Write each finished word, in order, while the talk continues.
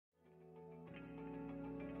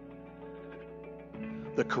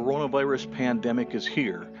The coronavirus pandemic is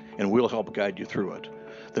here, and we'll help guide you through it.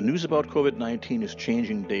 The news about COVID-19 is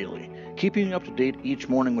changing daily. Keeping you up to date each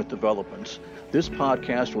morning with developments, this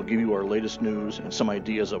podcast will give you our latest news and some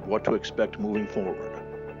ideas of what to expect moving forward.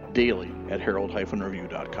 Daily at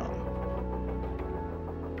herald-review.com.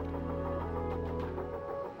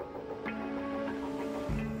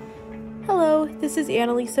 Hello, this is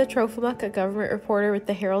Annalisa Trofimuk, a government reporter with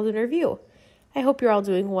the Herald and Review. I hope you're all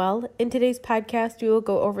doing well. In today's podcast, we will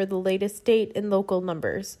go over the latest state and local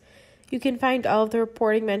numbers. You can find all of the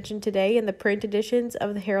reporting mentioned today in the print editions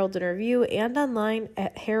of the Herald and Review and online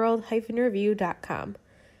at herald-review.com.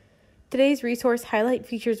 Today's resource highlight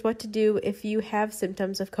features what to do if you have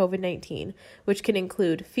symptoms of COVID-19, which can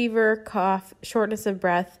include fever, cough, shortness of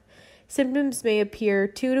breath. Symptoms may appear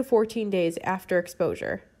 2 to 14 days after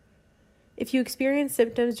exposure. If you experience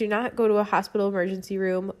symptoms, do not go to a hospital emergency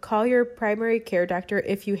room. Call your primary care doctor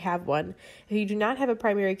if you have one. If you do not have a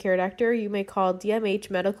primary care doctor, you may call DMH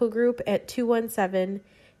Medical Group at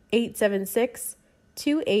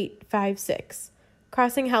 217-876-2856.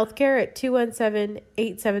 Crossing Healthcare at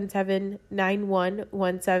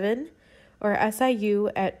 217-877-9117 or SIU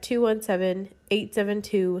at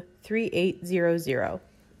 217-872-3800.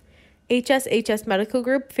 HSHS Medical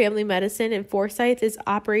Group Family Medicine in Forsyth is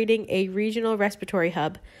operating a regional respiratory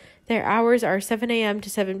hub. Their hours are 7 a.m. to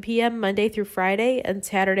 7 p.m. Monday through Friday and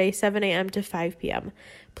Saturday 7 a.m. to 5 p.m.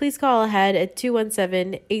 Please call ahead at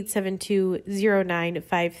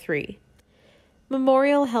 217-872-0953.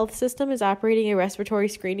 Memorial Health System is operating a respiratory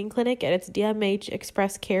screening clinic at its DMH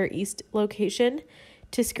Express Care East location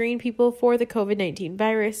to screen people for the COVID-19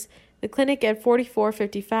 virus. The clinic at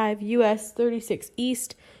 4455 US 36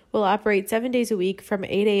 East will operate 7 days a week from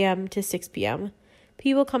 8 a.m. to 6 p.m.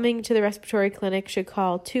 People coming to the respiratory clinic should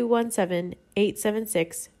call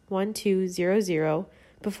 217-876-1200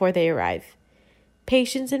 before they arrive.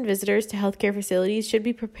 Patients and visitors to healthcare facilities should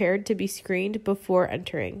be prepared to be screened before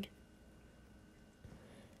entering.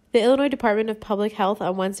 The Illinois Department of Public Health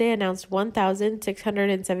on Wednesday announced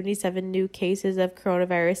 1,677 new cases of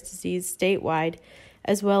coronavirus disease statewide,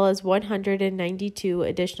 as well as 192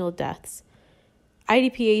 additional deaths.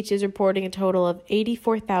 IDPH is reporting a total of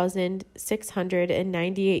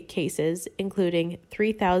 84,698 cases, including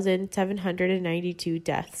 3,792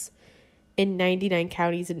 deaths in 99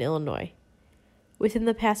 counties in Illinois. Within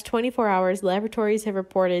the past 24 hours, laboratories have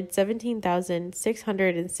reported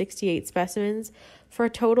 17,668 specimens for a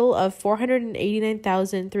total of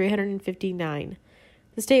 489,359.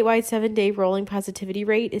 The statewide 7-day rolling positivity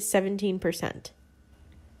rate is 17%.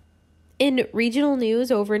 In regional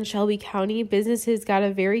news over in Shelby County, businesses got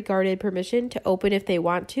a very guarded permission to open if they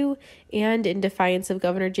want to, and in defiance of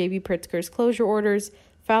Governor J.B. Pritzker's closure orders,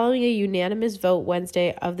 following a unanimous vote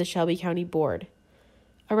Wednesday of the Shelby County Board.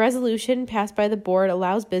 A resolution passed by the board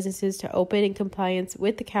allows businesses to open in compliance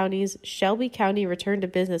with the county's Shelby County Return to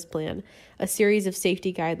Business Plan, a series of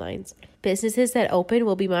safety guidelines. Businesses that open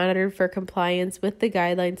will be monitored for compliance with the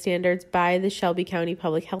guideline standards by the Shelby County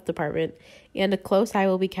Public Health Department, and a close eye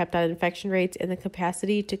will be kept on infection rates and the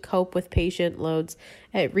capacity to cope with patient loads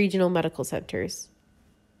at regional medical centers.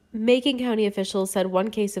 Macon County officials said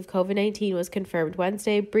one case of COVID-19 was confirmed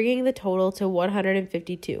Wednesday, bringing the total to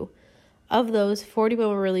 152. Of those, 41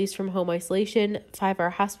 were released from home isolation, 5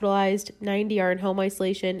 are hospitalized, 90 are in home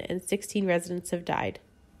isolation, and 16 residents have died.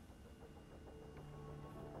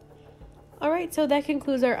 All right, so that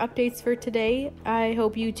concludes our updates for today. I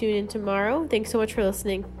hope you tune in tomorrow. Thanks so much for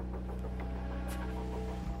listening.